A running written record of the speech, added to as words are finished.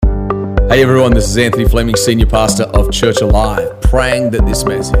Hey everyone, this is Anthony Fleming, Senior Pastor of Church Alive, praying that this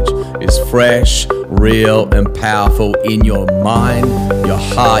message is fresh, real, and powerful in your mind, your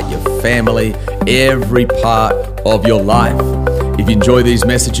heart, your family, every part of your life. If you enjoy these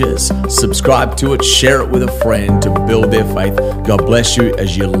messages, subscribe to it, share it with a friend to build their faith. God bless you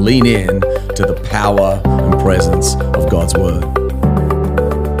as you lean in to the power and presence of God's Word.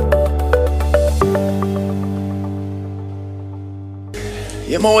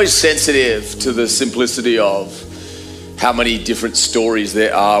 I'm always sensitive to the simplicity of how many different stories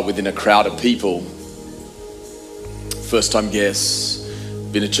there are within a crowd of people. First time guests,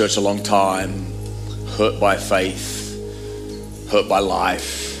 been at church a long time, hurt by faith, hurt by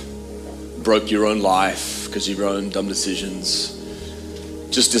life, broke your own life because of your own dumb decisions,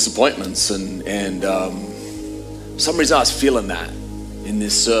 just disappointments. And for some reason I was feeling that in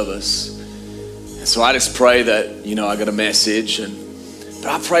this service. And so I just pray that, I got a message, but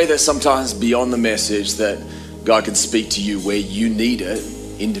I pray that sometimes beyond the message that God can speak to you where you need it,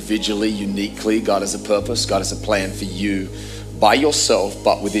 individually, uniquely. God has a purpose, God has a plan for you by yourself,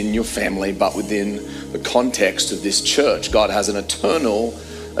 but within your family, but within the context of this church. God has an eternal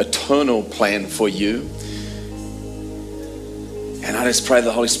plan for you. And I just pray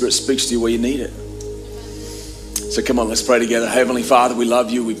the Holy Spirit speaks to you where you need it. So come on, let's pray together. Heavenly Father, we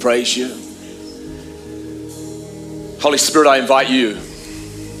love you, we praise you. Holy Spirit, I invite you.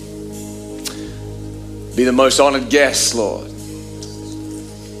 Be the most honored guest, Lord.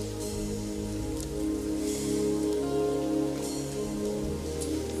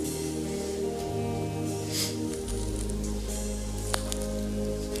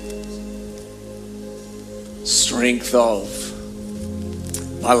 Strength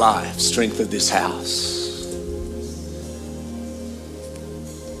of my life, strength of this house.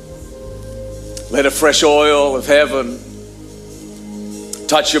 Let a fresh oil of heaven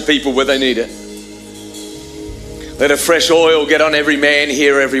touch your people where they need it. Let a fresh oil get on every man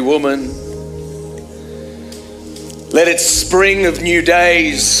here, every woman. Let it spring of new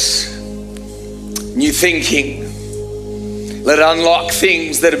days, new thinking. Let it unlock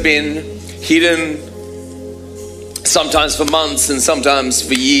things that have been hidden sometimes for months and sometimes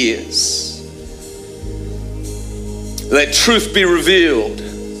for years. Let truth be revealed.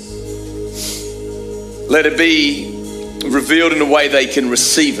 Let it be revealed in a way they can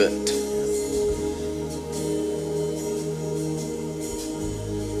receive it.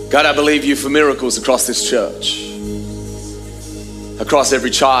 God, I believe you for miracles across this church, across every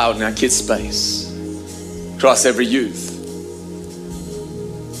child in our kids' space, across every youth,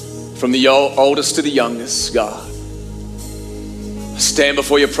 from the oldest to the youngest. God, I stand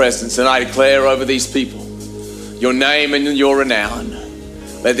before your presence and I declare over these people your name and your renown.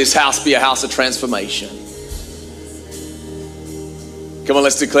 Let this house be a house of transformation. Come on,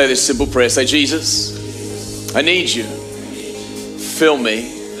 let's declare this simple prayer. Say, Jesus, I need you. Fill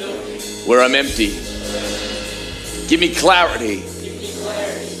me where I'm empty. Give me clarity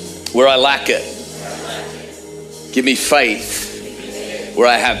where I lack it. Give me faith where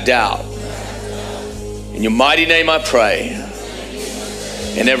I have doubt. In your mighty name I pray.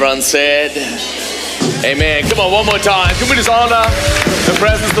 And everyone said, amen. Come on, one more time. Can we just honor the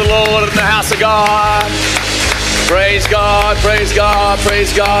presence of the Lord in the house of God? Praise God, praise God,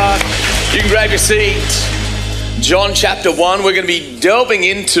 praise God. You can grab your seat. John chapter 1, we're going to be delving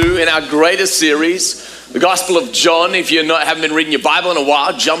into, in our greatest series, the Gospel of John. If you haven't been reading your Bible in a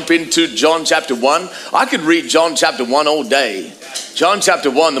while, jump into John chapter 1. I could read John chapter 1 all day. John chapter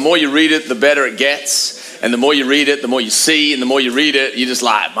 1, the more you read it, the better it gets. And the more you read it, the more you see. And the more you read it, you're just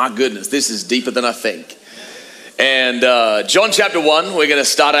like, my goodness, this is deeper than I think. And John chapter 1, we're going to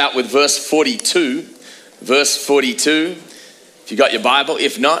start out with verse 42. Verse 42. If you got your Bible,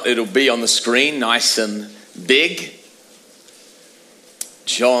 if not, it'll be on the screen, nice and big.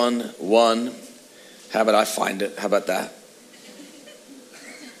 John 1. How about I find it? How about that?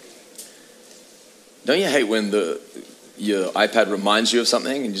 Don't you hate when your iPad reminds you of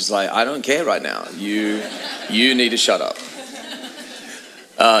something and you're just like, I don't care right now. You need to shut up.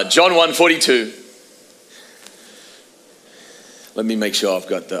 John 1:42. Let me make sure I've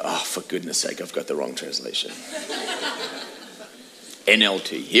got for goodness sake, I've got the wrong translation.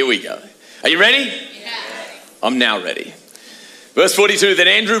 NLT. Here we go. Are you ready? Yeah. I'm now ready. Verse 42, then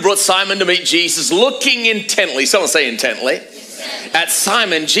Andrew brought Simon to meet Jesus, looking intently. Someone say intently. At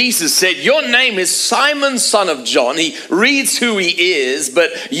Simon, Jesus said, your name is Simon, son of John. He reads who he is,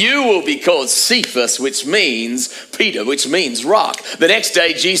 but you will be called Cephas, which means Peter, which means rock. The next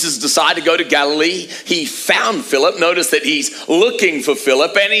day, Jesus decided to go to Galilee. He found Philip. Notice that he's looking for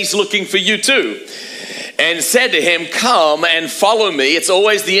Philip, and he's looking for you too. and said to him, come and follow me. It's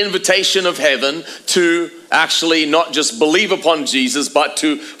always the invitation of heaven to actually not just believe upon Jesus, but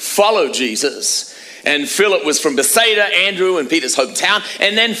to follow Jesus. And Philip was from Bethsaida, Andrew and Peter's hometown.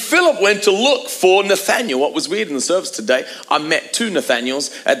 And then Philip went to look for Nathanael. What was weird in the service today, I met two Nathanaels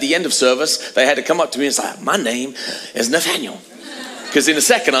at the end of service. They had to come up to me and say, my name is Nathanael. Because in a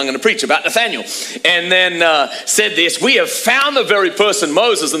second, I'm going to preach about Nathanael. And then said this, we have found the very person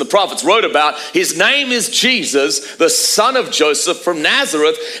Moses and the prophets wrote about. His name is Jesus, the son of Joseph from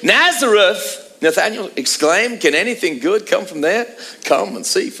Nazareth. Nazareth, Nathanael exclaimed, can anything good come from there? Come and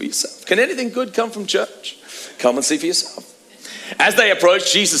see for yourself. Can anything good come from church? Come and see for yourself. As they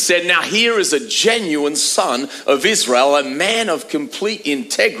approached, Jesus said, now here is a genuine son of Israel, a man of complete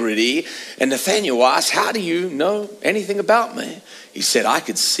integrity. And Nathanael asked, how do you know anything about me? He said, I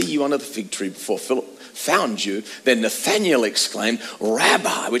could see you under the fig tree before Philip found you. Then Nathanael exclaimed,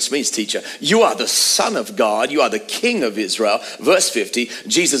 Rabbi, which means teacher, you are the Son of God. You are the King of Israel. Verse 50,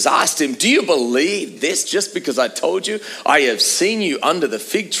 Jesus asked him, do you believe this just because I told you? I have seen you under the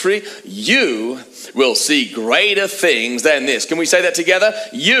fig tree. You will see greater things than this. Can we say that together?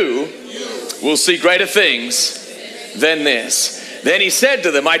 You will see greater things than this. Then he said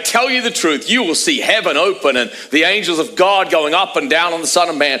to them, I tell you the truth, you will see heaven open and the angels of God going up and down on the Son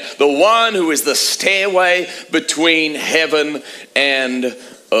of Man, the one who is the stairway between heaven and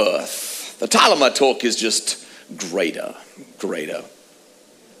earth. The title of my talk is just greater.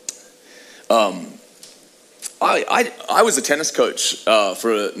 I was a tennis coach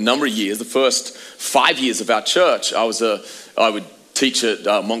for a number of years. The first 5 years of our church, I would teach at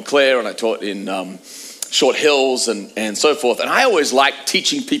Montclair, and I taught in Short Hills and so forth. And I always liked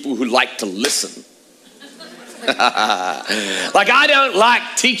teaching people who like to listen. Like, I don't like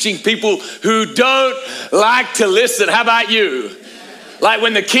teaching people who don't like to listen. How about you? Like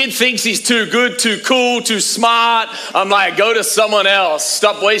when the kid thinks he's too good, too cool, too smart, I'm like, go to someone else.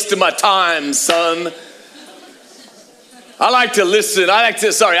 Stop wasting my time, son. I like to listen. I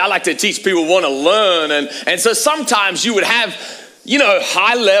like to teach people who want to learn. And so sometimes you would have,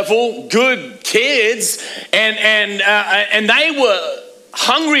 high level, good kids, and they were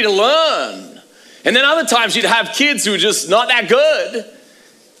hungry to learn. And then other times you'd have kids who were just not that good,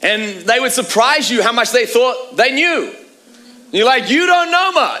 and they would surprise you how much they thought they knew. And you're like, you don't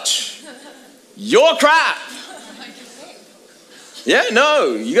know much. You're crap. Yeah,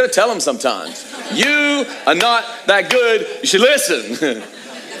 no, you got to tell them sometimes. You are not that good. You should listen.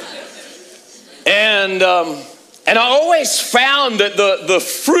 And I always found that the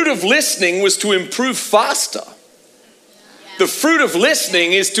fruit of listening was to improve faster. The fruit of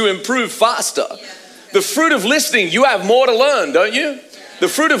listening is to improve faster. The fruit of listening, you have more to learn, don't you? The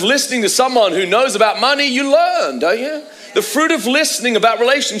fruit of listening to someone who knows about money, you learn, don't you? The fruit of listening about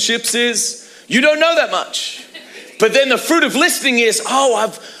relationships is you don't know that much. But then the fruit of listening is,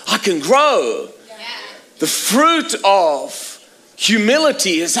 I can grow. The fruit of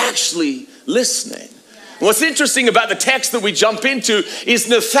humility is actually listening. What's interesting about the text that we jump into is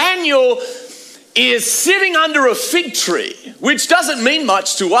Nathanael is sitting under a fig tree, which doesn't mean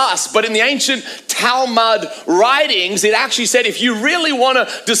much to us, but in the ancient Talmud writings, it actually said if you really want to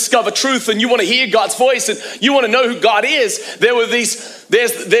discover truth and you want to hear God's voice and you want to know who God is, there's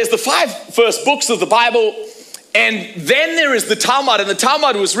the 5 first books of the Bible. And then there is the Talmud, and the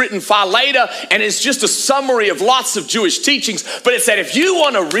Talmud was written far later, and it's just a summary of lots of Jewish teachings. But it said, if you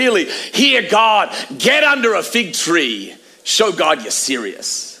want to really hear God, get under a fig tree. Show God you're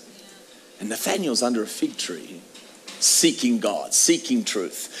serious. And Nathanael's under a fig tree, seeking God, seeking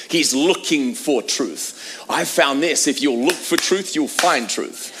truth. He's looking for truth. I found this, if you'll look for truth, you'll find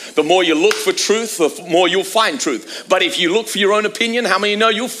truth. The more you look for truth, the more you'll find truth. But if you look for your own opinion, how many know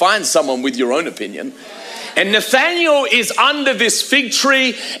you'll find someone with your own opinion? And Nathanael is under this fig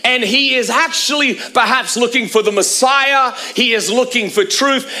tree, and he is actually perhaps looking for the Messiah. He is looking for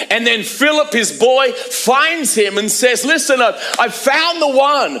truth. And then Philip, his boy, finds him and says, listen, I've found the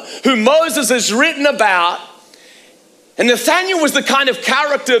one who Moses has written about. And Nathanael was the kind of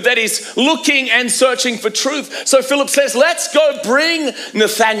character that is looking and searching for truth. So Philip says, let's go bring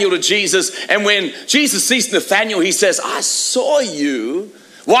Nathanael to Jesus. And when Jesus sees Nathanael, he says, I saw you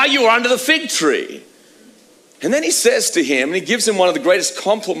while you were under the fig tree. And then he says to him, and he gives him one of the greatest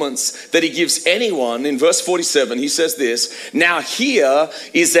compliments that he gives anyone. In verse 47, he says this, now here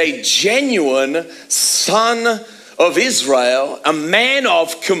is a genuine son of Israel, a man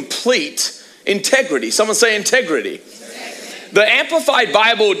of complete integrity. Someone say integrity. The Amplified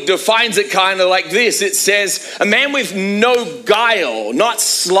Bible defines it kind of like this. It says, a man with no guile, not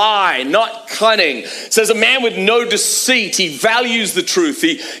sly, not cunning. It says a man with no deceit. He values the truth.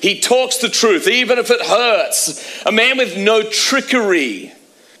 He talks the truth, even if it hurts. A man with no trickery.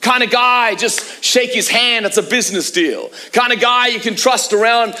 Kind of guy, just shake his hand, it's a business deal. Kind of guy you can trust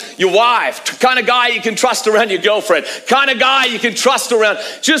around your wife. Kind of guy you can trust around your girlfriend. Kind of guy you can trust around,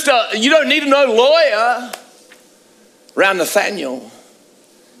 you don't need to know lawyer. Around Nathaniel,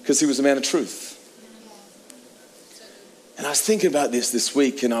 because he was a man of truth. And I was thinking about this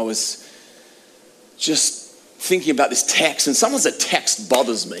week, and I was just thinking about this text, and sometimes the text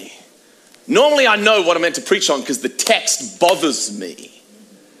bothers me. Normally I know what I'm meant to preach on because the text bothers me.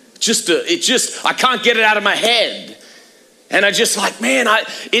 I can't get it out of my head. And I just like, man,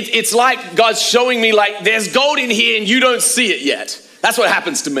 it's like God's showing me like there's gold in here and you don't see it yet. That's what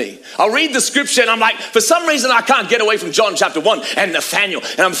happens to me. I'll read the scripture and I'm like, for some reason I can't get away from John chapter 1 and Nathaniel.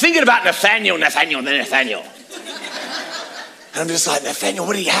 And I'm thinking about Nathaniel. And I'm just like, Nathaniel,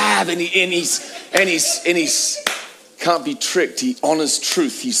 what do you have? And he's can't be tricked. He honors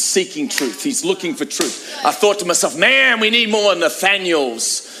truth. He's seeking truth. He's looking for truth. I thought to myself, man, we need more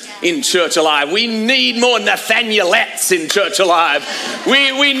Nathaniels in Church Alive. We need more Nathanielettes in Church Alive.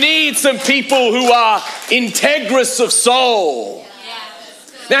 We need some people who are integrous of soul.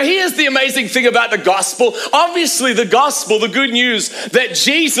 Now, here's the amazing thing about the gospel. Obviously, the gospel, the good news that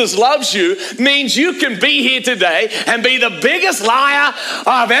Jesus loves you, means you can be here today and be the biggest liar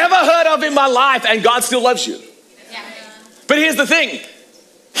I've ever heard of in my life, and God still loves you. But here's the thing.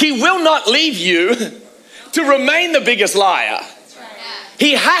 He will not leave you to remain the biggest liar.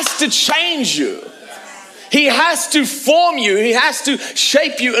 He has to change you. He has to form you. He has to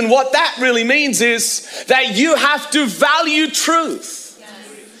shape you. And what that really means is that you have to value truth.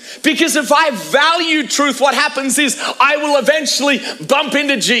 Because if I value truth, what happens is I will eventually bump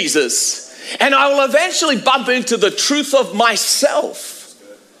into Jesus. And I will eventually bump into the truth of myself.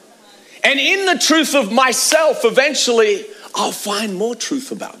 And in the truth of myself, eventually, I'll find more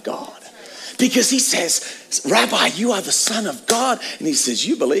truth about God. Because he says, Rabbi, you are the Son of God. And he says,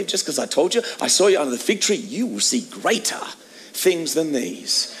 you believe just because I told you, I saw you under the fig tree, you will see greater things than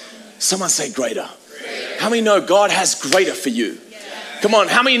these. Someone say greater. How many know God has greater for you? Come on,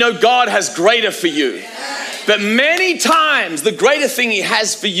 how many know God has greater for you? But many times, the greater thing he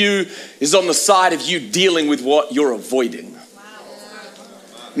has for you is on the side of you dealing with what you're avoiding.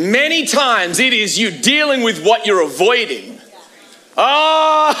 Many times, it is you dealing with what you're avoiding.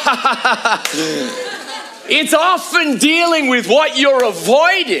 Oh, it's often dealing with what you're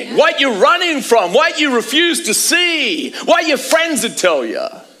avoiding, what you're running from, what you refuse to see, what your friends would tell you,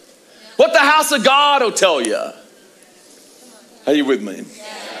 what the house of God will tell you. Are you with me?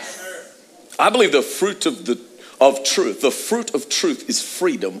 Yes. I believe the fruit of truth, the fruit of truth is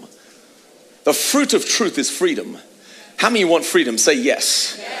freedom. The fruit of truth is freedom. How many want freedom? Say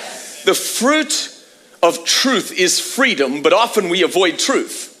yes. Yes. The fruit of truth is freedom, but often we avoid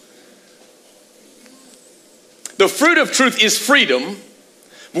truth. The fruit of truth is freedom.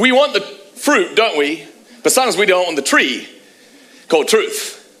 We want the fruit, don't we? But sometimes we don't want the tree called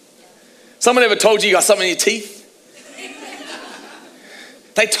truth. Someone ever told you got something in your teeth?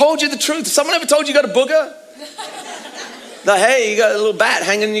 They told you the truth. Someone ever told you got a booger? No, hey, you got a little bat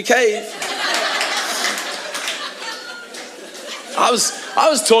hanging in your cave. I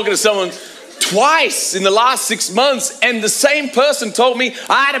was talking to someone twice in the last 6 months, and the same person told me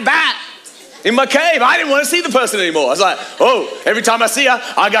I had a bat in my cave. I didn't want to see the person anymore. I was like, oh, every time I see her,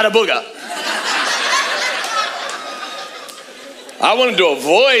 I got a booger. I wanted to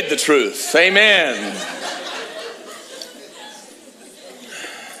avoid the truth. Amen.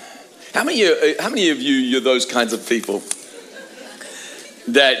 How many of you, you're those kinds of people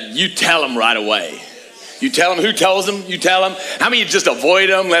that you tell them right away? You tell them, who tells them? You tell them. How many of you just avoid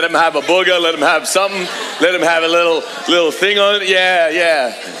them, let them have a booger, let them have something, let them have a little thing on it?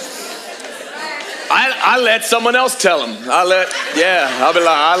 Yeah. I let someone else tell them. I'll be like,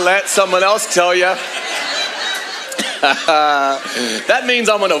 I'll let someone else tell you. That means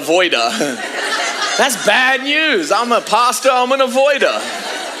I'm an avoider. That's bad news. I'm a pastor, I'm an avoider.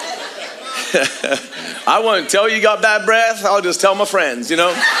 I won't tell you got bad breath. I'll just tell my friends, you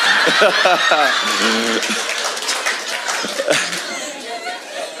know.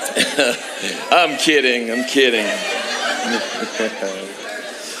 I'm kidding.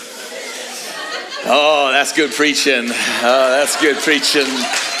 Oh, that's good preaching.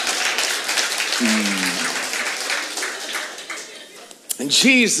 And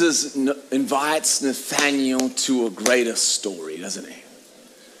Jesus invites Nathaniel to a greater story, doesn't he?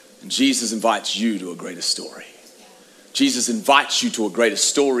 And Jesus invites you to a greater story. Jesus invites you to a greater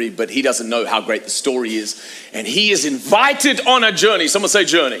story, but he doesn't know how great the story is. And he is invited on a journey. Someone say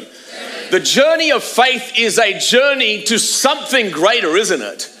journey. The journey of faith is a journey to something greater, isn't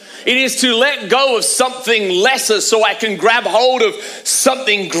it? It is to let go of something lesser so I can grab hold of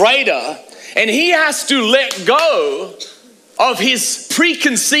something greater. And he has to let go of his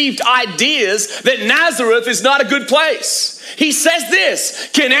preconceived ideas that Nazareth is not a good place. He says this,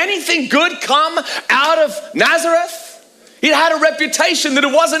 can anything good come out of Nazareth? It had a reputation that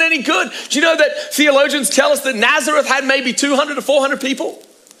it wasn't any good. Do you know that theologians tell us that Nazareth had maybe 200 to 400 people?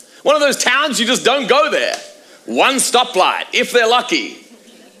 One of those towns you just don't go there. One stoplight, if they're lucky.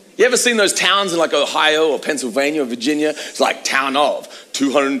 You ever seen those towns in like Ohio or Pennsylvania or Virginia? It's like town of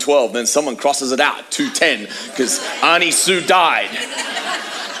 212. Then someone crosses it out, 210, because Auntie Sue died.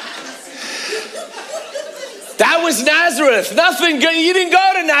 That was Nazareth. Nothing good. You didn't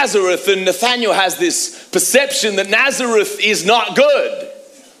go to Nazareth. And Nathaniel has this perception that Nazareth is not good.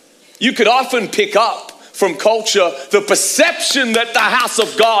 You could often pick up from culture the perception that the house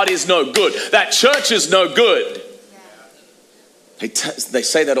of God is no good, that church is no good. They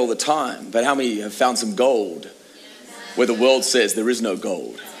say that all the time, but how many have found some gold where the world says there is no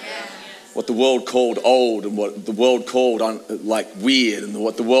gold? What the world called old and what the world called like weird and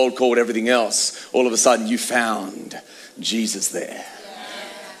what the world called everything else, all of a sudden you found Jesus there.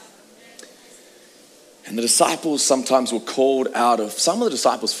 And the disciples sometimes were called out of, some of the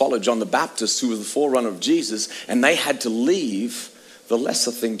disciples followed John the Baptist, who was the forerunner of Jesus, and they had to leave the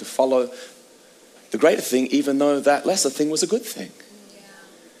lesser thing to follow the greater thing, even though that lesser thing was a good thing.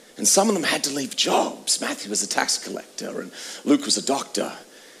 And some of them had to leave jobs. Matthew was a tax collector and Luke was a doctor.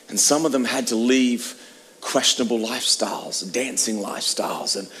 And some of them had to leave questionable lifestyles, dancing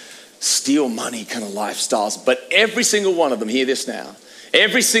lifestyles and steal money kind of lifestyles. But every single one of them, hear this now,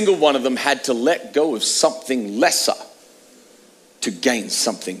 every single one of them had to let go of something lesser to gain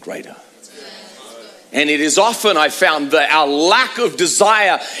something greater. And it is often, I found, that our lack of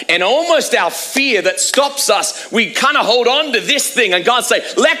desire and almost our fear that stops us. We kind of hold on to this thing and God say,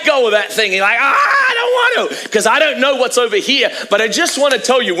 let go of that thing. And you're like, I don't want to because I don't know what's over here. But I just want to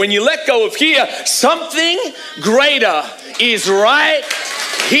tell you, when you let go of here, something greater is right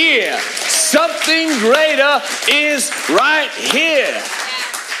here. Something greater is right here.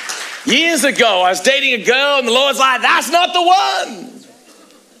 Years ago, I was dating a girl and the Lord's like, that's not the one.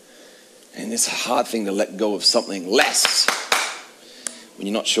 And it's a hard thing to let go of something less when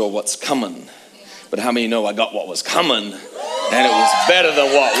you're not sure what's coming. But how many know I got what was coming and it was better than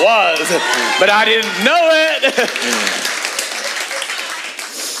what was, but I didn't know it.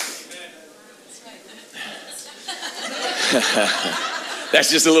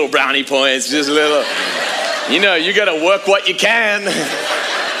 That's just a little brownie point. It's just a little, you got to work what you can.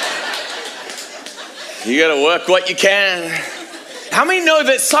 You got to work what you can. How many know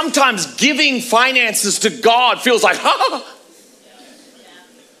that sometimes giving finances to God feels like,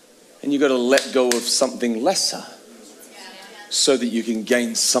 and you got to let go of something lesser so that you can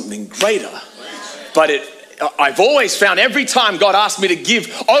gain something greater. But I've always found every time God asked me to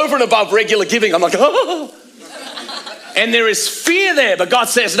give over and above regular giving, I'm like, and there is fear there, but God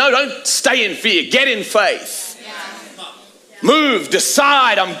says, no, don't stay in fear, get in faith. Move,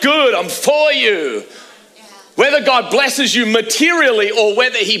 decide, I'm good, I'm for you. Whether God blesses you materially or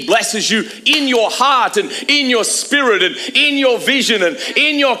whether he blesses you in your heart and in your spirit and in your vision and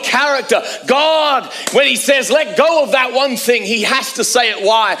in your character. God, when he says, let go of that one thing, he has to say it.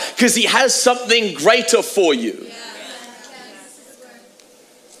 Why? Because he has something greater for you.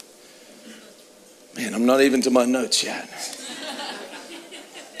 Man, I'm not even to my notes yet.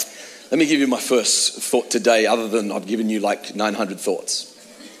 Let me give you my first thought today, other than I've given you like 900 thoughts.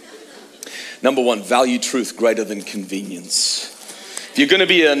 Number one, value truth greater than convenience. If you're going to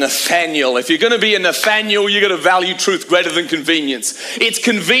be a Nathaniel, you're going to value truth greater than convenience. It's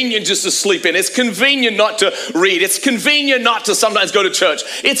convenient just to sleep in. It's convenient not to read. It's convenient not to sometimes go to church.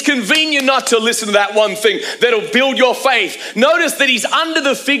 It's convenient not to listen to that one thing that'll build your faith. Notice that he's under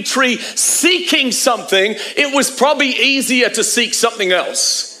the fig tree seeking something. It was probably easier to seek something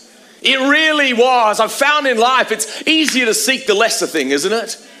else. It really was. I've found in life it's easier to seek the lesser thing, isn't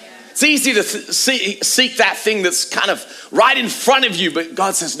it? It's easy to seek that thing that's kind of right in front of you, but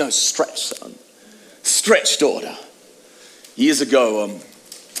God says, no, stretch, son. Stretch, daughter. Years ago,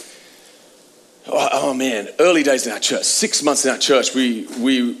 early days in our church, 6 months in our church,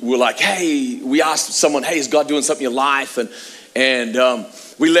 we were like, hey, we asked someone, hey, is God doing something in your life? And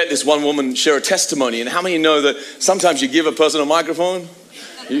we let this one woman share a testimony. And how many know that sometimes you give a person a microphone,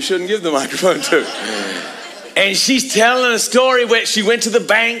 you shouldn't give the microphone to? And she's telling a story where she went to the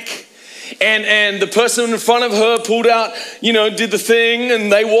bank And the person in front of her pulled out, did the thing,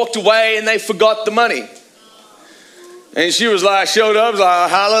 and they walked away and they forgot the money. And she was like, showed up, was like,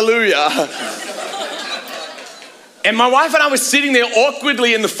 hallelujah. And my wife and I were sitting there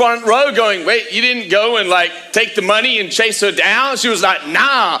awkwardly in the front row going, wait, you didn't go and take the money and chase her down? She was like,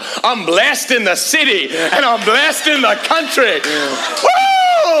 nah, I'm blessed in the city and I'm blessed in the country.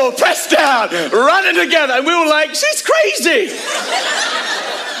 Woo! Pressed down, running together. And we were like, she's crazy.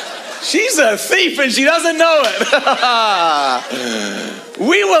 She's a thief and she doesn't know it.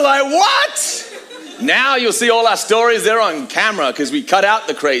 We were like, what? Now you'll see all our stories, they're on camera because we cut out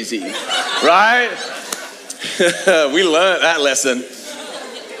the crazy, right? We learned that lesson.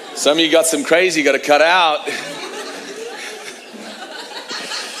 Some of you got some crazy you got to cut out.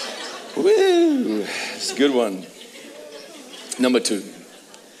 Woo, it's a good one. Number 2,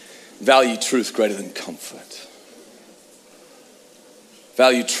 value truth greater than comfort.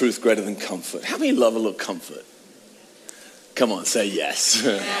 Value truth greater than comfort. How many love a little comfort? Come on, say yes.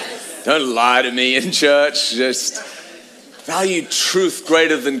 Don't lie to me in church. Just value truth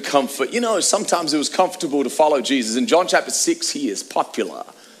greater than comfort. Sometimes it was comfortable to follow Jesus. In John chapter 6, he is popular.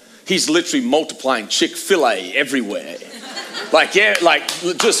 He's literally multiplying Chick-fil-A everywhere.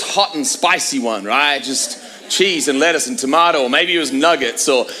 Just hot and spicy one, right? Just cheese and lettuce and tomato, or maybe it was nuggets,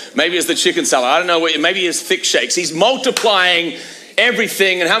 or maybe it's the chicken salad. I don't know, maybe it's thick shakes. He's multiplying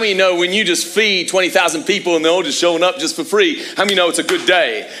everything. And how many know when you just feed 20,000 people and they're all just showing up just for free, how many know it's a good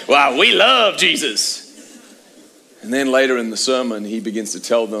day? Wow, we love Jesus. And then later in the sermon, he begins to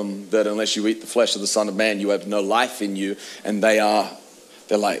tell them that unless you eat the flesh of the Son of Man, you have no life in you. And they're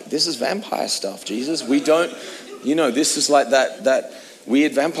like, this is vampire stuff, Jesus. We don't, this is like that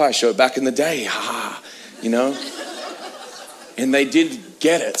weird vampire show back in the day. And they didn't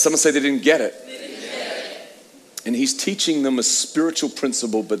get it. Someone say they didn't get it. And he's teaching them a spiritual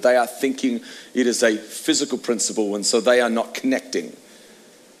principle, but they are thinking it is a physical principle, and so they are not connecting.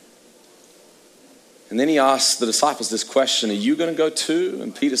 And then he asks the disciples this question, are you going to go too?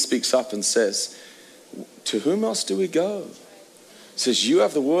 And Peter speaks up and says, to whom else do we go? He says, you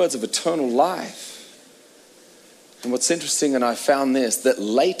have the words of eternal life. And what's interesting, and I found this, that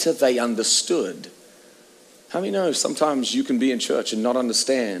later they understood. How many know sometimes you can be in church and not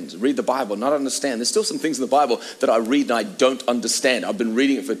understand, read the Bible, not understand. There's still some things in the Bible that I read and I don't understand. I've been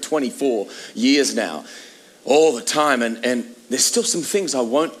reading it for 24 years now, all the time, and there's still some things I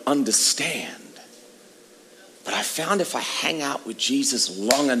won't understand. But I found if I hang out with Jesus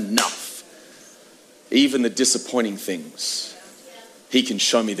long enough, even the disappointing things, he can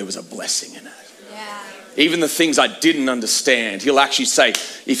show me there was a blessing in it. Even the things I didn't understand, he'll actually say,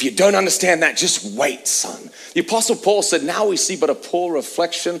 if you don't understand that, just wait, son. The Apostle Paul said, now we see but a poor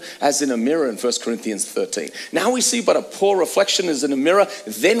reflection as in a mirror in 1 Corinthians 13. Now we see but a poor reflection as in a mirror,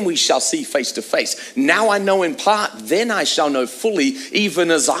 then we shall see face to face. Now I know in part, then I shall know fully, even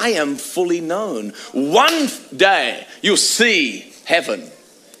as I am fully known. One day you'll see heaven.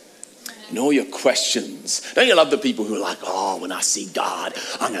 And all your questions. Don't you love the people who are like, oh, when I see God,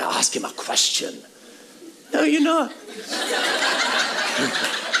 I'm going to ask him a question. No, you're not.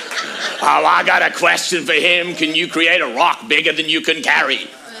 Oh, I got a question for him. Can you create a rock bigger than you can carry?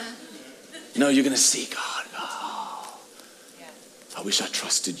 No, you're going to see God. Oh, I wish I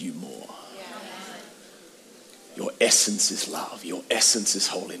trusted you more. Your essence is love. Your essence is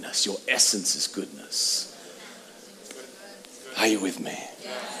holiness. Your essence is goodness. Are you with me?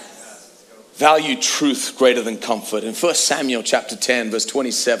 Value truth greater than comfort. In 1 Samuel chapter 10, verse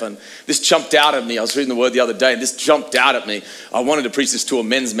 27, this jumped out at me. I was reading the word the other day, and this jumped out at me. I wanted to preach this to a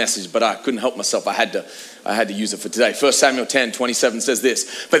men's message, but I couldn't help myself. I had to use it for today. 1 Samuel 10, 27 says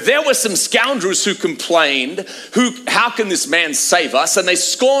this, but there were some scoundrels who complained, how can this man save us? And they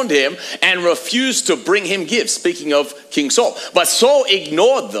scorned him and refused to bring him gifts. Speaking of King Saul. But Saul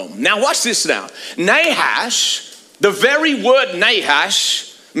ignored them. Now watch this now. Nahash, the very word Nahash,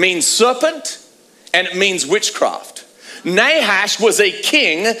 means serpent, and it means witchcraft. Nahash was a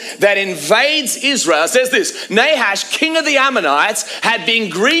king that invades Israel. It says this, Nahash, king of the Ammonites, had been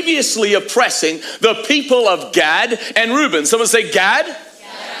grievously oppressing the people of Gad and Reuben. Someone say Gad.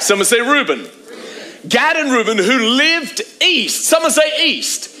 Someone say Reuben. Gad and Reuben, who lived east. Someone say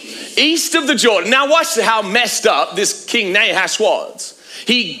east. East of the Jordan. Now watch how messed up this king Nahash was.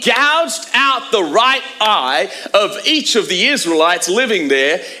 He gouged out the right eye of each of the Israelites living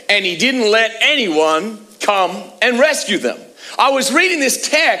there, and he didn't let anyone come and rescue them. I was reading this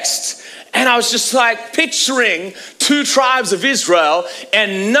text, and I was just like picturing two tribes of Israel,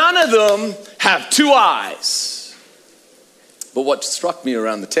 and none of them have two eyes. But what struck me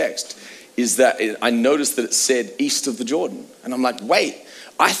around the text is that I noticed that it said east of the Jordan. And I'm like, wait,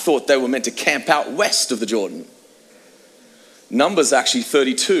 I thought they were meant to camp out west of the Jordan. Numbers actually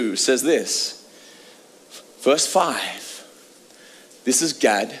 32 says this. Verse 5. This is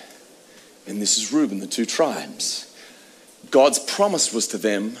Gad and this is Reuben, the two tribes. God's promise was to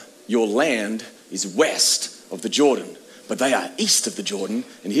them, your land is west of the Jordan, but they are east of the Jordan.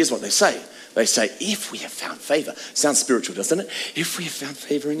 And here's what they say. They say, if we have found favor. Sounds spiritual, doesn't it? If we have found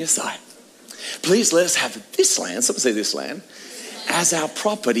favor in your sight, please let us have this land, someone say this land, as our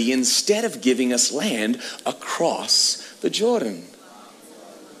property instead of giving us land across the Jordan.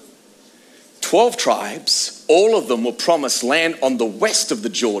 12 tribes, all of them were promised land on the west of the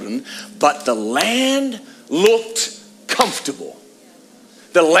Jordan, but the land looked comfortable.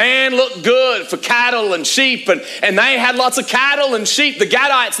 The land looked good for cattle and sheep, and they had lots of cattle and sheep, the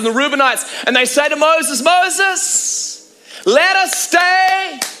Gadites and the Reubenites, and they say to Moses, Moses, let us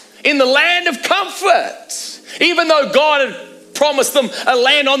stay in the land of comfort, even though God had promised them a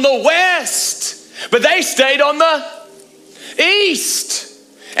land on the west, but they stayed on the east.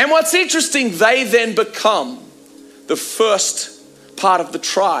 And what's interesting, they then become the first part of the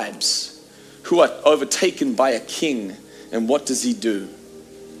tribes who are overtaken by a king. And what does he do?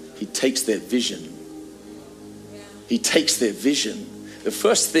 He takes their vision. He takes their vision. The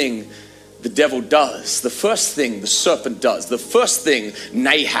first thing the devil does, the first thing the serpent does, the first thing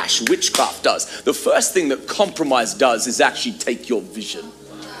Nahash, witchcraft does, the first thing that compromise does is actually take your vision.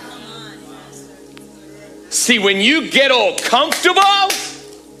 See, when you get all comfortable,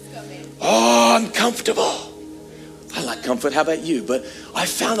 oh, I'm comfortable. I like comfort, how about you? But I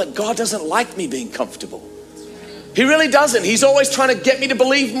found that God doesn't like me being comfortable. He really doesn't. He's always trying to get me to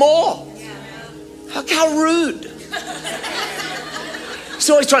believe more. How rude. He's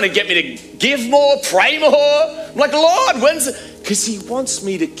always trying to get me to give more, pray more. I'm like, Lord, when's it? Because he wants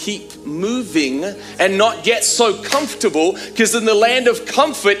me to keep moving and not get so comfortable, because in the land of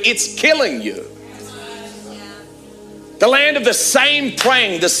comfort, it's killing you. The land of the same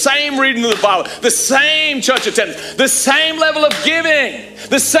praying, the same reading of the Bible, the same church attendance, the same level of giving,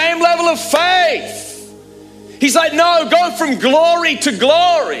 the same level of faith. He's like, no, go from glory to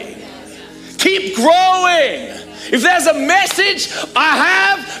glory. Keep growing. If there's a message I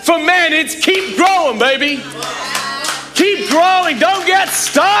have for men, it's keep growing, baby. Keep growing. Don't get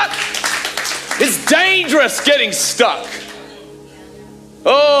stuck. It's dangerous getting stuck.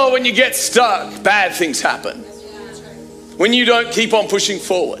 Oh, when you get stuck, bad things happen. When you don't keep on pushing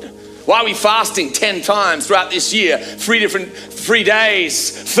forward. Why are we fasting 10 times throughout this year? 3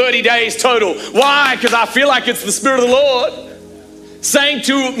 days, 30 days total. Why? Because I feel like it's the Spirit of the Lord saying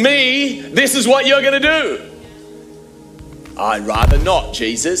to me, this is what you're going to do. I'd rather not,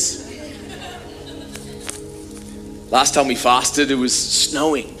 Jesus. Last time we fasted, it was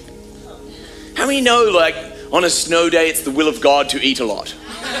snowing. How many know, like, on a snow day, it's the will of God to eat a lot?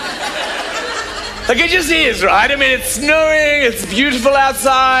 Like, it just is, right? I mean, it's snowing, it's beautiful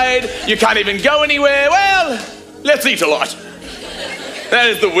outside, you can't even go anywhere. Well, let's eat a lot. That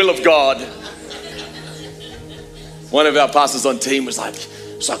is the will of God. One of our pastors on team was like,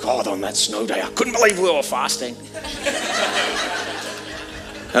 it's like, oh, on that snow day, I couldn't believe we were fasting.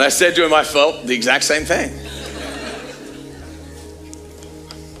 And I said to him, I felt the exact same thing.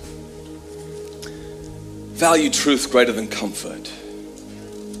 Value truth greater than comfort.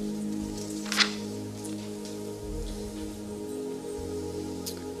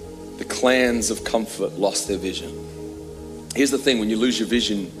 The clans of comfort lost their vision. Here's the thing, when you lose your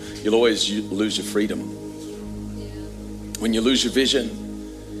vision, you'll always lose your freedom. When you lose your vision,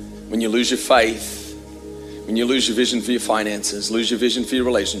 when you lose your faith, when you lose your vision for your finances, lose your vision for your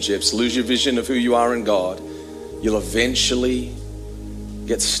relationships, lose your vision of who you are in God, you'll eventually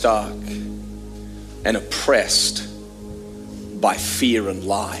get stuck and oppressed by fear and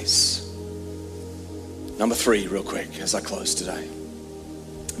lies. Number 3, real quick, as I close today.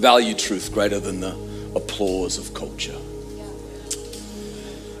 Value truth greater than the applause of culture.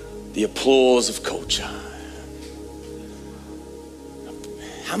 The applause of culture.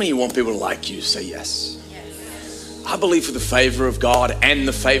 How many of you want people to like you? Say yes. I believe for the favor of God and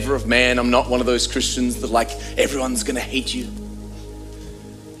the favor of man. I'm not one of those Christians that like everyone's going to hate you.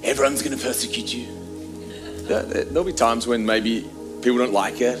 Everyone's going to persecute you. There'll be times when maybe people don't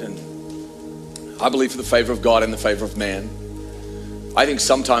like it, and I believe for the favor of God and the favor of man. I think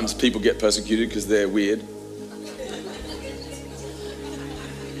sometimes people get persecuted because they're weird.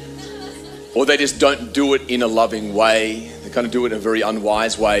 Or they just don't do it in a loving way. They kind of do it in a very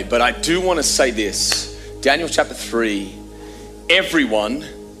unwise way. But I do want to say this. Daniel chapter 3, everyone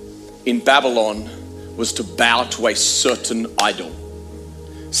in Babylon was to bow to a certain idol.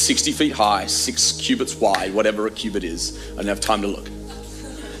 60 feet high, 6 cubits wide, whatever a cubit is. I don't have time to look.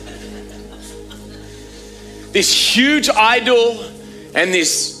 this huge idol and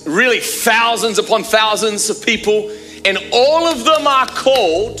this really thousands upon thousands of people, and all of them are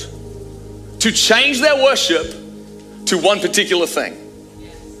called to change their worship to one particular thing.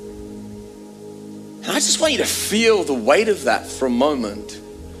 And I just want you to feel the weight of that for a moment.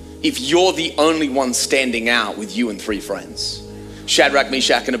 If you're the only one standing out with you and 3 friends, Shadrach,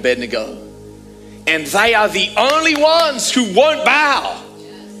 Meshach, and Abednego, and they are the only ones who won't bow.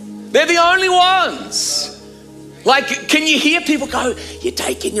 They're the only ones. Like, can you hear people go, you're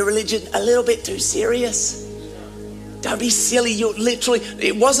taking your religion a little bit too serious? Don't be silly. You're literally,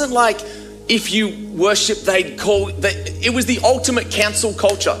 it wasn't like if you worship, they'd call, it was the ultimate cancel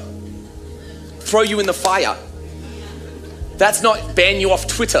culture. Throw you in the fire. That's not ban you off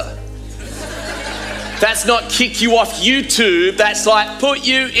Twitter. That's not kick you off YouTube. That's like put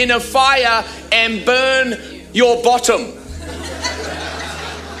you in a fire and burn your bottom.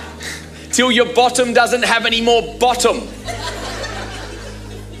 Till your bottom doesn't have any more bottom.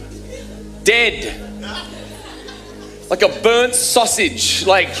 Dead. Like a burnt sausage,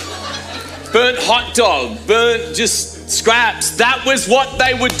 like burnt hot dog, burnt just scraps. That was what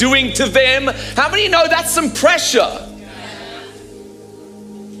they were doing to them. How many know that's some pressure?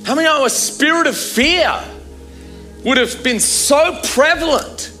 How many know a spirit of fear would have been so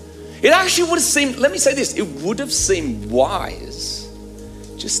prevalent? It actually would have seemed, let me say this, it would have seemed wise.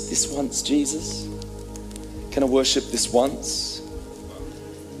 Just this once, Jesus. Can I worship this once?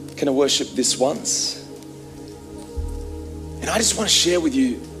 Can I worship this once? And I just want to share with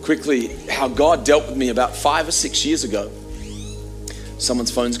you quickly how God dealt with me about 5 or 6 years ago.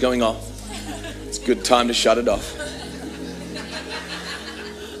 Someone's phone's going off. It's a good time to shut it off.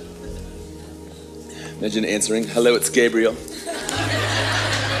 Imagine answering, hello, it's Gabriel.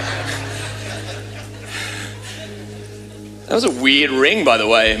 That was a weird ring, by the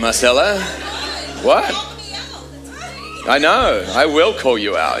way, Marcella. What? I know, I will call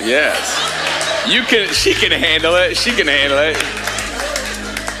you out, yes. She can handle it, she can handle it.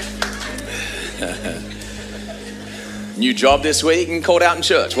 New job this week and called out in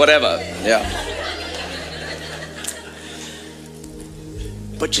church, whatever, yeah.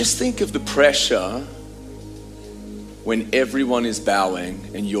 But just think of the pressure when everyone is bowing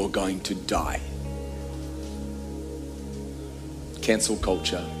and you're going to die. Cancel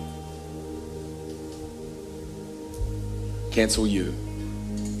culture. Cancel you.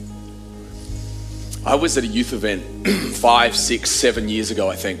 I was at a youth event 5, 6, 7 years ago,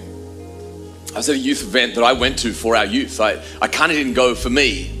 I think. I was at a youth event that I went to for our youth. I kind of didn't go for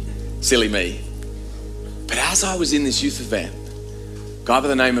me, silly me. But as I was in this youth event, a guy by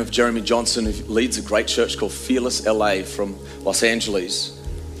the name of Jeremy Johnson, who leads a great church called Fearless LA from Los Angeles,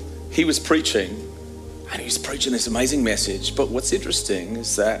 he was preaching, and he was preaching this amazing message. But what's interesting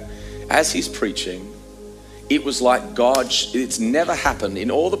is that as he's preaching, it was like God, it's never happened in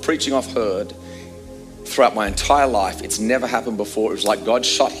all the preaching I've heard throughout my entire life. It's never happened before. It was like God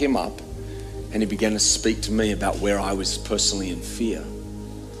shut him up and he began to speak to me about where I was personally in fear.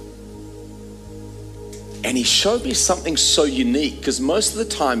 And he showed me something so unique, because most of the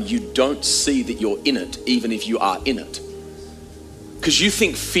time you don't see that you're in it, even if you are in it. Because you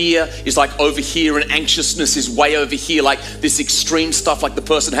think fear is like over here and anxiousness is way over here, like this extreme stuff, like the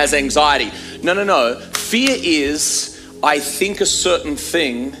person has anxiety. No. Fear is, I think a certain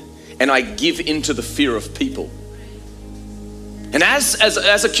thing and I give into the fear of people. And as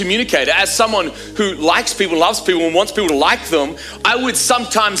a communicator, as someone who likes people, loves people, and wants people to like them, I would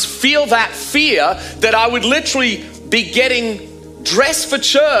sometimes feel that fear that I would literally be getting dressed for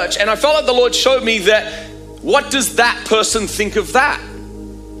church. And I felt like the Lord showed me that, what does that person think of that?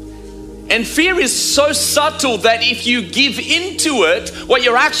 And fear is so subtle that if you give into it, what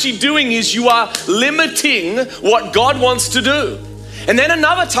you're actually doing is you are limiting what God wants to do. And then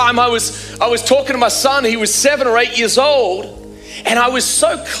another time I was talking to my son. He was 7 or 8 years old. And I was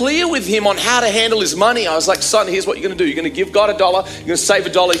so clear with him on how to handle his money. I was like, son, here's what you're going to do. You're going to give God $1. You're going to save $1.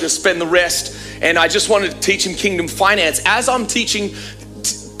 You're going to spend the rest. And I just wanted to teach him kingdom finance. As I'm teaching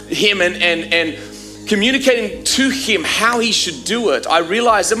him and communicating to him how he should do it, I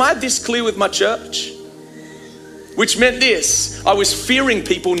realized, am I this clear with my church? Which meant this: I was fearing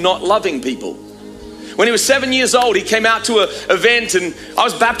people, not loving people. When he was 7 years old, he came out to an event, and I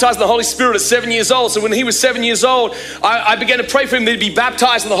was baptized in the Holy Spirit at 7 years old. So when he was 7 years old, I began to pray for him that he'd be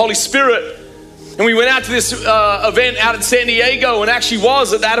baptized in the Holy Spirit. And we went out to this event out in San Diego, and actually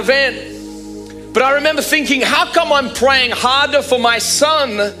was at that event. But I remember thinking, how come I'm praying harder for my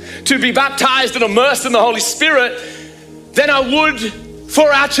son to be baptized and immersed in the Holy Spirit than I would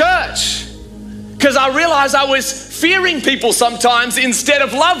for our church? Because I realized I was fearing people sometimes instead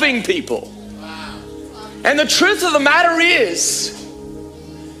of loving people. And the truth of the matter is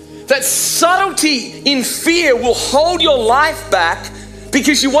that subtlety in fear will hold your life back,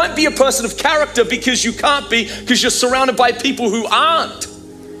 because you won't be a person of character, because you can't be, because you're surrounded by people who aren't,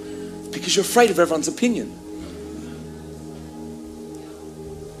 because you're afraid of everyone's opinion.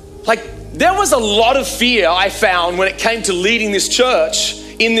 Like, there was a lot of fear I found when it came to leading this church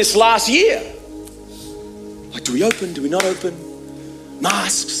in this last year. Like, do we open? Do we not open?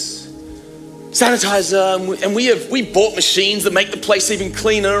 Masks, sanitizer, and we bought machines that make the place even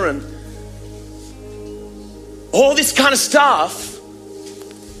cleaner and all this kind of stuff.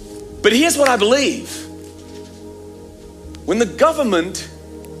 But here's what I believe. When the government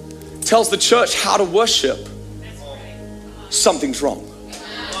tells the church how to worship, something's wrong.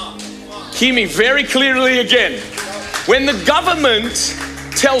 Hear me very clearly again. When the government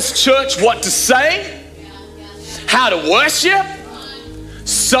tells church what to say, how to worship,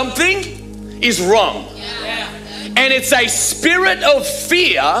 something is wrong. And it's a spirit of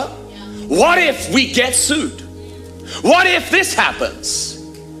fear. What if we get sued? What if this happens?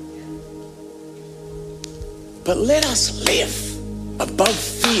 But let us live above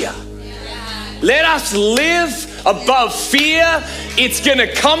fear. Let us live above fear. It's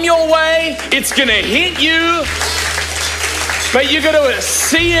gonna come your way. It's gonna hit you. But you're gonna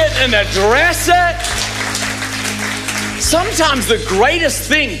see it and address it. Sometimes the greatest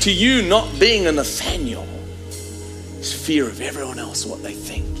thing to you not being a Nathaniel is fear of everyone else, what they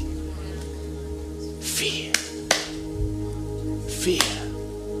think. Fear. Fear.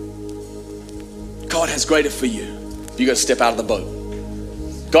 God has greater for you. You got to step out of the boat.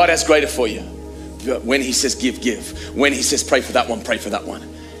 God has greater for you. When he says give, give. When he says pray for that one, pray for that one.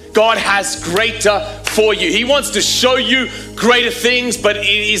 God has greater for you. He wants to show you greater things, but it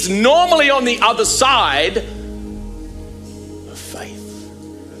is normally on the other side of faith.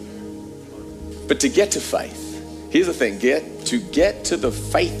 But to get to faith, here's the thing, to get to the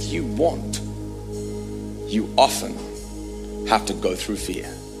faith you want, you often have to go through fear.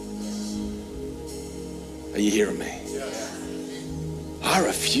 Are you hearing me? I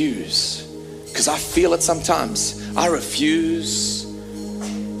refuse, because I feel it sometimes. I refuse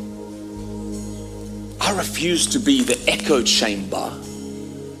to be the echo chamber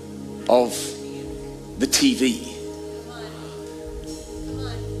of the TV.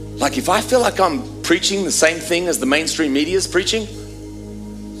 Like, if I feel like I'm preaching the same thing as the mainstream media is preaching,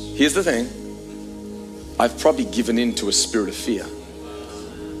 here's the thing, I've probably given in to a spirit of fear.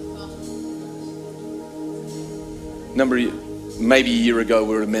 Maybe a year ago,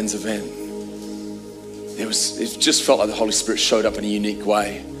 we were at a men's event. It just felt like the Holy Spirit showed up in a unique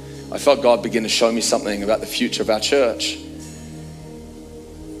way. I felt God begin to show me something about the future of our church.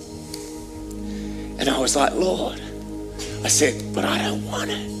 And I was like, Lord, I said, but I don't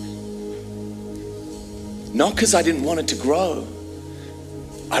want it. Not because I didn't want it to grow.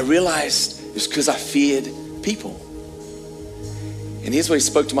 I realized it's because I feared people. And here's what he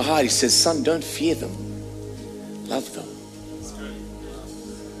spoke to my heart. He says, son, don't fear them. Love them.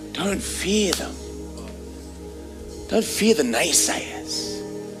 Don't fear them. Don't fear the naysayers.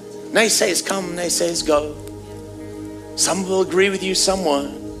 Naysayers come, naysayers go. Some will agree with you, some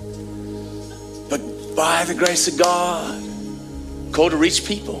won't. But by the grace of God, called to reach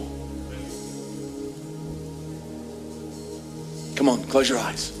people. Come on, close your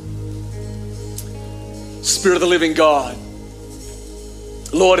eyes. Spirit of the living God,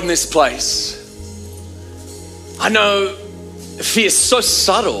 Lord, in this place, I know fear is so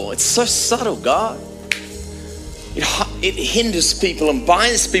subtle. It's so subtle, God. It hinders people and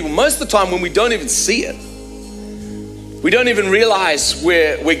binds people most of the time when we don't even see it. We don't even realize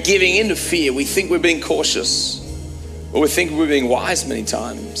we're giving into fear. We think we're being cautious, or we think we're being wise many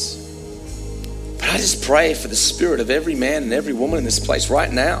times. But I just pray for the spirit of every man and every woman in this place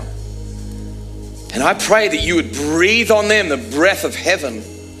right now. And I pray that you would breathe on them the breath of heaven.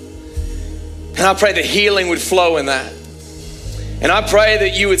 And I pray that healing would flow in that. And I pray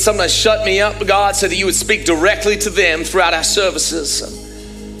that you would sometimes shut me up, God, so that you would speak directly to them throughout our services,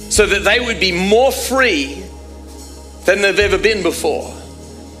 so that they would be more free than they've ever been before.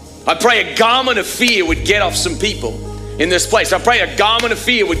 I pray a garment of fear would get off some people in this place. I pray a garment of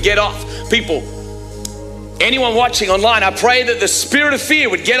fear would get off people. Anyone watching online, I pray that the spirit of fear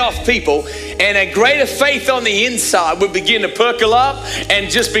would get off people and a greater faith on the inside would begin to percolate up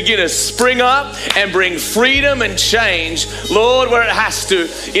and just begin to spring up and bring freedom and change, Lord, where it has to,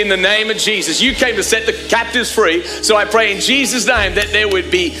 in the name of Jesus. You came to set the captives free, so I pray in Jesus' name that there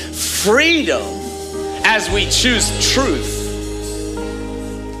would be freedom as we choose truth.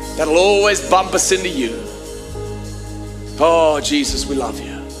 That'll always bump us into you. Oh, Jesus, we love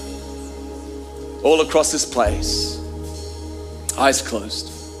you. all across this place. Eyes closed.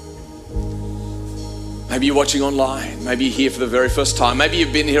 Maybe you're watching online. Maybe you're here for the very first time. Maybe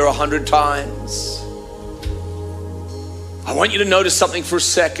you've been here 100 times. I want you to notice something for a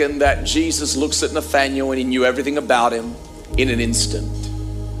second, that Jesus looks at Nathanael and he knew everything about him in an instant.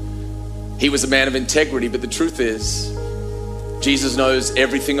 He was a man of integrity, but the truth is, Jesus knows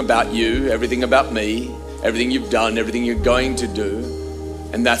everything about you, everything about me, everything you've done, everything you're going to do.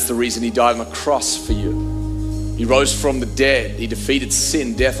 And that's the reason he died on the cross for you. He rose from the dead. He defeated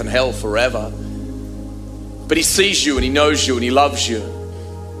sin, death, and hell forever. But he sees you and he knows you and he loves you.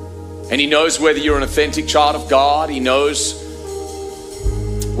 And he knows whether you're an authentic child of God. He knows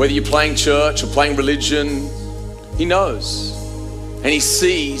whether you're playing church or playing religion. He knows. And he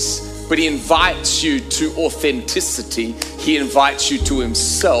sees, but he invites you to authenticity. He invites you to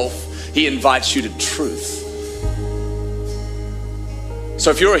himself. He invites you to truth. So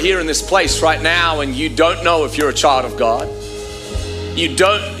if you're here in this place right now and you don't know if you're a child of God,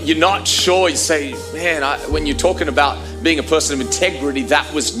 you're not sure, you say, man, when you're talking about being a person of integrity,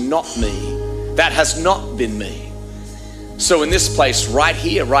 that was not me. That has not been me. So in this place right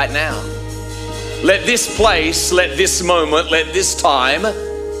here, right now, let this place, let this moment, let this time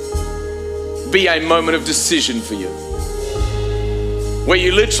be a moment of decision for you, where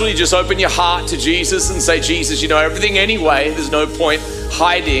you literally just open your heart to Jesus and say, Jesus, you know everything anyway. There's no point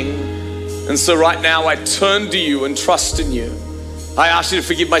hiding. And so right now I turn to you and trust in you. I ask you to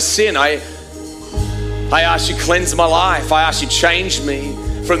forgive my sin. I ask you to cleanse my life. I ask you to change me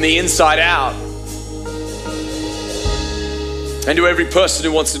from the inside out. And to every person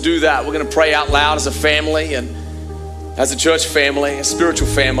who wants to do that, we're going to pray out loud as a family and as a church family, a spiritual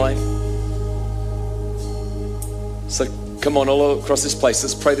family. So come on, all across this place,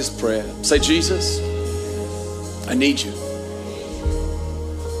 let's pray this prayer. Say, Jesus, I need you.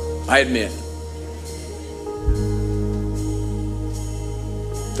 I admit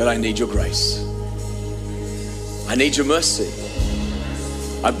that I need your grace. I need your mercy.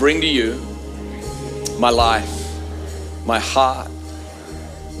 I bring to you my life, my heart,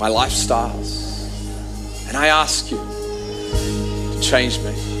 my lifestyles, and I ask you to change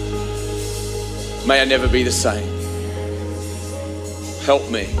me. May I never be the same. Help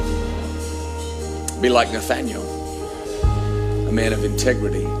me be like Nathanael, a man of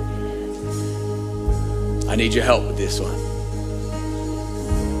integrity. I need your help with this one.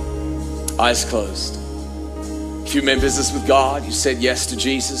 Eyes closed. If you meant business with God, you said yes to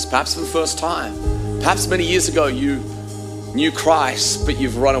Jesus, perhaps for the first time. Perhaps many years ago you knew Christ, but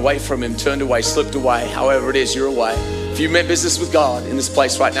you've run away from him, turned away, slipped away. However it is, you're away. If you meant business with God in this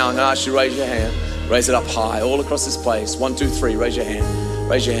place right now, I'm going to ask you to raise your hand. Raise it up high, all across this place. 1, 2, 3, raise your hand.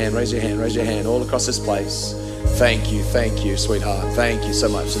 Raise your hand, raise your hand, raise your hand, all across this place. Thank you, sweetheart. Thank you so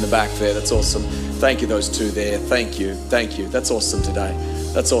much. In the back there, that's awesome. Thank you, those two there. Thank you. That's awesome today.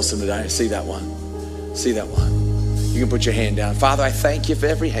 That's awesome today. See that one. See that one. You can put your hand down. Father, I thank you for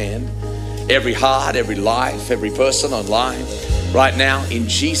every hand, every heart, every life, every person online right now in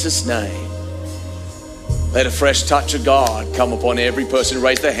Jesus' name. Let a fresh touch of God come upon every person who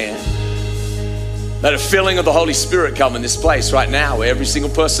raised their hand. Let a filling of the Holy Spirit come in this place right now where every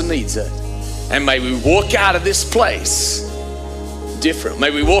single person needs it. And may we walk out of this place different. May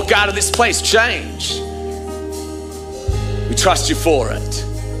we walk out of this place changed. We trust you for it.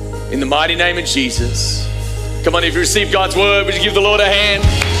 In the mighty name of Jesus. Come on, if you receive God's word, would you give the Lord a hand?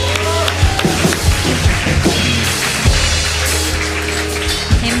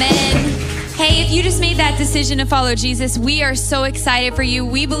 Amen. Hey, if you just made that decision to follow Jesus, we are so excited for you.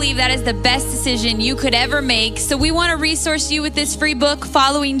 We believe that is the best decision you could ever make. So we want to resource you with this free book,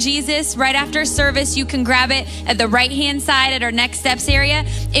 Following Jesus. Right after service, you can grab it at the right-hand side at our Next Steps area.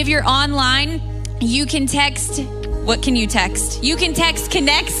 If you're online, you can text... What can you text? You can text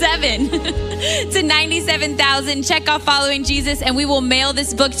Connect 7 to 97,000. Check off Following Jesus and we will mail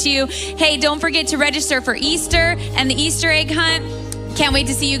this book to you. Hey, don't forget to register for Easter and the Easter egg hunt. Can't wait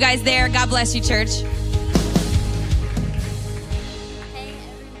to see you guys there. God bless you, church.